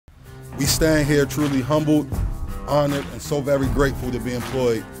We stand here truly humbled, honored, and so very grateful to be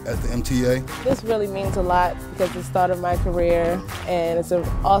employed at the MTA. This really means a lot because it's the start of my career and it's an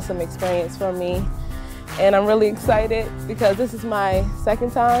awesome experience for me. And I'm really excited because this is my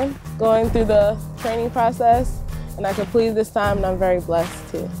second time going through the training process and I completed this time and I'm very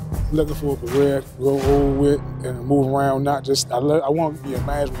blessed too. Looking for a career to go old with and move around, not just, I want to be a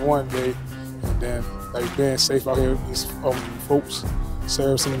management one day and then like being safe out here with these folks,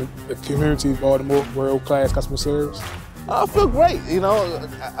 servicing the community of Baltimore, world-class customer service. I feel great, you know.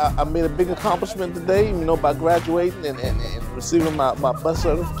 I made a big accomplishment today, you know, by graduating and receiving my bus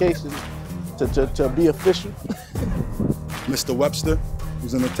certification to be official. Mr. Webster,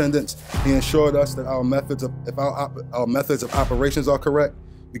 who's in attendance, he assured us that our methods of operations are correct,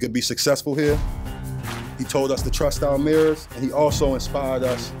 we could be successful here. He told us to trust our mirrors, and he also inspired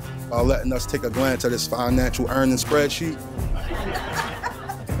us by letting us take a glance at his financial earnings spreadsheet.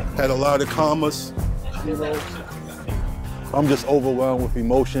 Had a lot of commas. I'm just overwhelmed with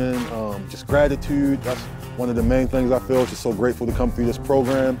emotion, just gratitude. That's one of the main things I feel. Just so grateful to come through this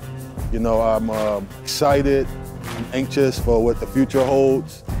program. You know, I'm excited, I'm anxious for what the future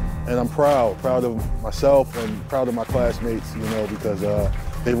holds, and I'm proud of myself and proud of my classmates, you know, because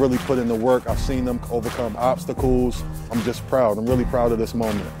they really put in the work. I've seen them overcome obstacles. I'm just proud. I'm really proud of this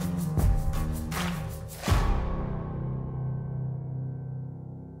moment.